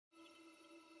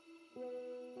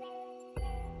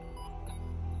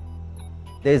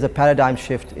There is a paradigm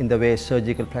shift in the way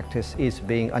surgical practice is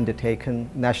being undertaken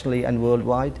nationally and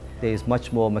worldwide. There is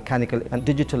much more mechanical and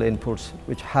digital inputs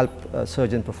which help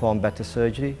surgeons perform better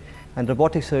surgery. And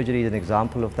robotic surgery is an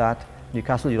example of that.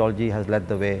 Newcastle Urology has led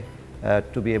the way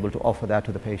to be able to offer that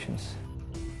to the patients.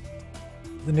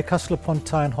 The Newcastle upon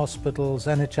Tyne Hospital's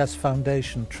NHS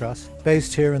Foundation Trust,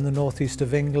 based here in the northeast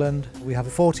of England, we have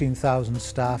 14,000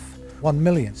 staff,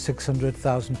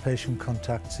 1,600,000 patient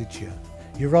contacts each year.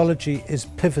 Urology is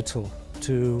pivotal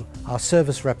to our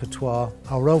service repertoire,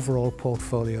 our overall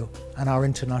portfolio and our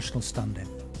international standing.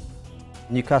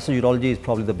 Newcastle Urology is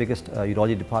probably the biggest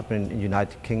urology department in the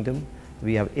United Kingdom.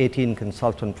 We have 18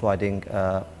 consultants providing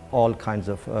all kinds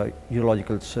of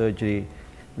urological surgery.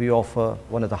 We offer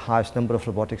one of the highest number of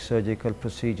robotic surgical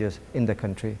procedures in the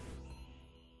country.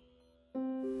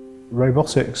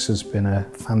 Robotics has been a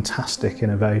fantastic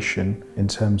innovation in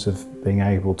terms of being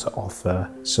able to offer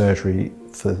surgery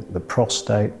for the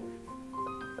prostate.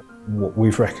 What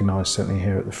we've recognised certainly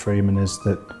here at the Freeman is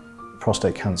that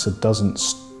prostate cancer doesn't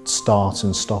start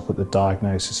and stop at the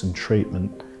diagnosis and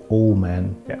treatment. All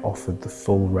men get offered the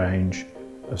full range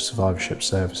of survivorship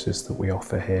services that we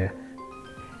offer here.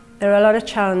 There are a lot of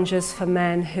challenges for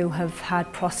men who have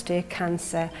had prostate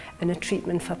cancer and a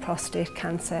treatment for prostate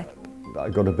cancer. I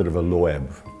got a bit of a low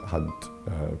ebb, had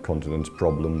continence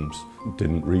problems,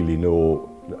 didn't really know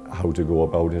how to go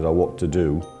about it or what to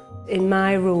do. In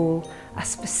my role, I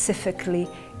specifically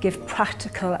give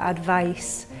practical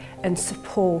advice and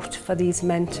support for these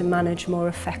men to manage more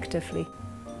effectively.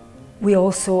 We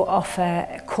also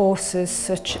offer courses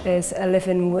such as a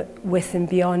Living With and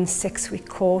Beyond 6-week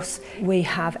course. We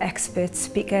have expert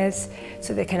speakers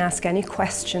so they can ask any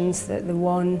questions that they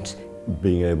want.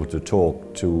 Being able to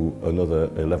talk to another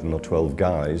 11 or 12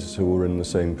 guys who were in the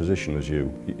same position as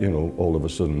you, you know, all of a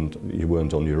sudden you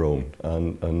weren't on your own,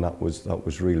 and that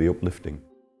was really uplifting.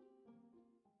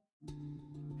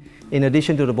 In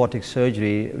addition to robotic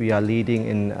surgery, we are leading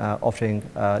in offering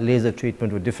laser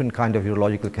treatment with different kinds of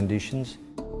urological conditions.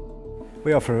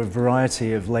 We offer a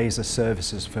variety of laser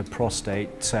services for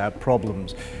prostate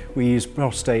problems. We use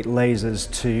prostate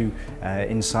lasers to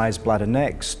incise bladder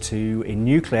necks, to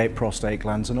enucleate prostate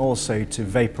glands and also to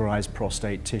vaporize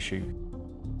prostate tissue.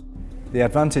 The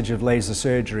advantage of laser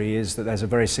surgery is that there's a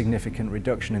very significant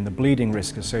reduction in the bleeding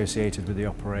risk associated with the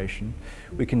operation.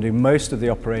 We can do most of the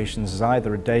operations as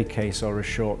either a day case or a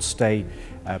short stay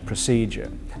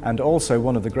procedure. And also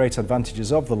one of the great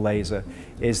advantages of the laser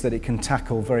is that it can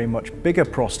tackle very much bigger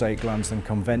prostate glands than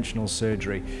conventional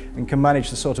surgery and can manage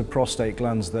the sort of prostate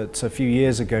glands that a few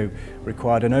years ago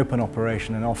required an open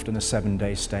operation and often a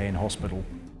 7-day stay in hospital.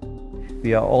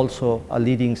 We are also a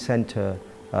leading centre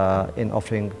in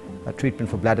offering treatment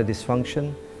for bladder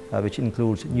dysfunction, which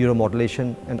includes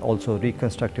neuromodulation and also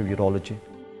reconstructive urology.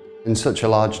 In such a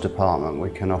large department, we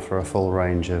can offer a full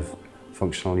range of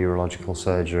functional urological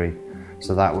surgery.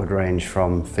 So that would range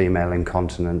from female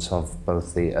incontinence of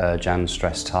both the urge and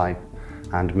stress type,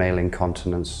 and male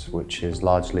incontinence, which is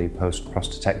largely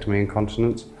post-prostatectomy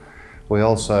incontinence. We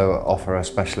also offer a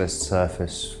specialist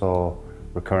service for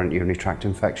recurrent urinary tract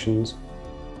infections.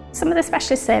 Some of the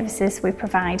specialist services we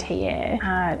provide here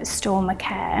are stoma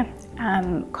care,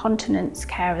 continence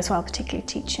care as well, particularly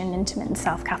teaching intermittent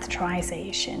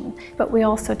self-catheterisation. But we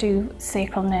also do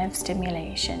sacral nerve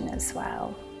stimulation as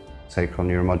well. Sacral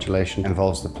neuromodulation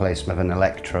involves the placement of an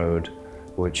electrode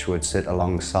which would sit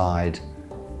alongside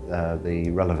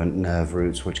the relevant nerve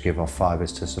roots which give off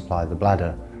fibres to supply the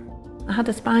bladder. I had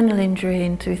a spinal injury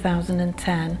in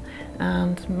 2010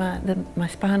 and my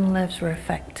spinal nerves were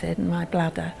affected and my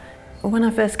bladder. When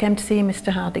I first came to see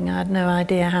Mr Harding, I had no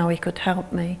idea how he could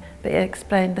help me, but he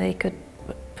explained that he could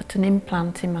put an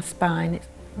implant in my spine.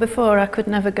 Before I could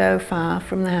never go far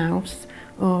from the house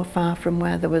or far from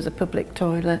where there was a public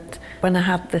toilet. When I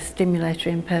had the stimulator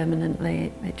in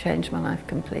permanently, it changed my life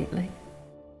completely.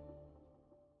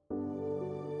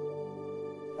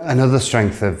 Another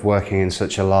strength of working in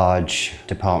such a large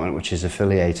department which is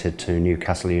affiliated to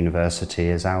Newcastle University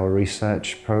is our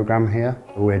research programme here.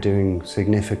 We're doing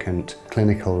significant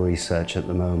clinical research at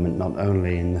the moment, not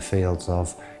only in the fields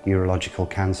of urological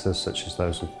cancers such as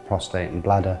those of prostate and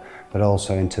bladder, but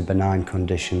also into benign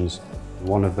conditions.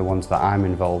 One of the ones that I'm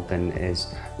involved in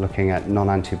is looking at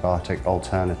non-antibiotic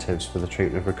alternatives for the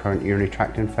treatment of recurrent urinary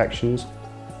tract infections.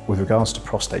 With regards to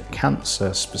prostate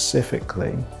cancer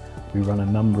specifically, we run a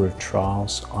number of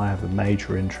trials. I have a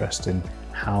major interest in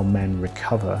how men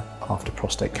recover after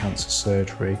prostate cancer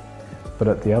surgery, but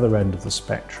at the other end of the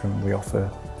spectrum we offer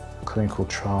clinical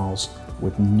trials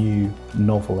with new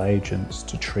novel agents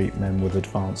to treat men with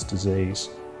advanced disease.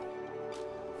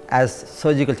 As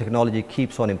surgical technology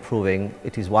keeps on improving,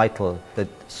 it is vital that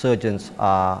surgeons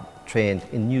are trained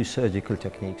in new surgical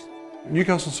techniques.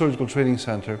 Newcastle Surgical Training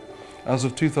Centre, as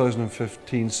of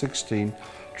 2015-16,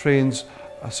 trains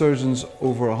surgeons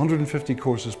over 150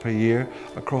 courses per year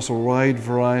across a wide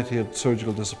variety of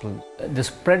surgical disciplines. The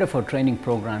spread of our training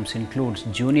programs includes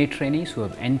junior trainees who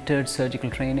have entered surgical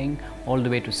training, all the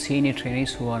way to senior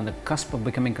trainees who are on the cusp of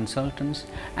becoming consultants,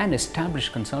 and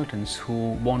established consultants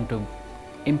who want to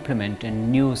implement a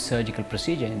new surgical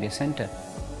procedure in their centre.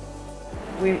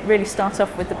 We really start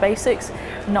off with the basics,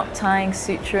 knot tying,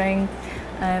 suturing,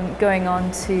 going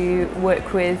on to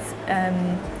work with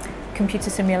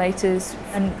computer simulators,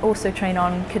 and also train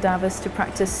on cadavers to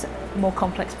practice more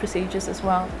complex procedures as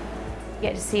well. You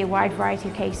get to see a wide variety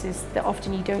of cases that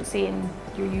often you don't see in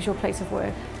your usual place of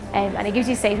work. And it gives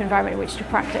you a safe environment in which to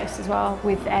practice as well,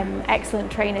 with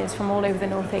excellent trainers from all over the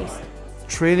North East.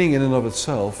 Training in and of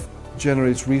itself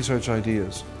generates research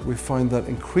ideas. We find that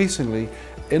increasingly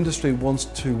industry wants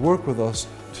to work with us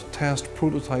to test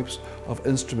prototypes of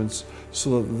instruments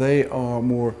so that they are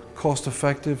more cost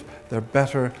effective, they're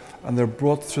better, and they're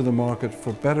brought through the market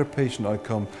for better patient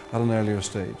outcome at an earlier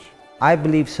stage. I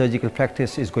believe surgical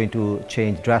practice is going to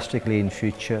change drastically in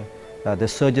future. The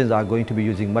surgeons are going to be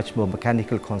using much more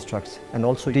mechanical constructs and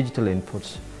also digital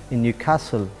inputs. In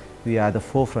Newcastle, we are at the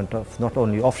forefront of not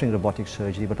only offering robotic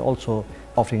surgery but also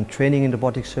offering training in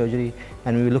robotic surgery,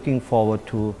 and we're looking forward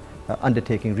to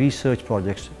undertaking research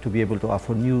projects to be able to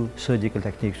offer new surgical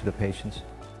techniques to the patients.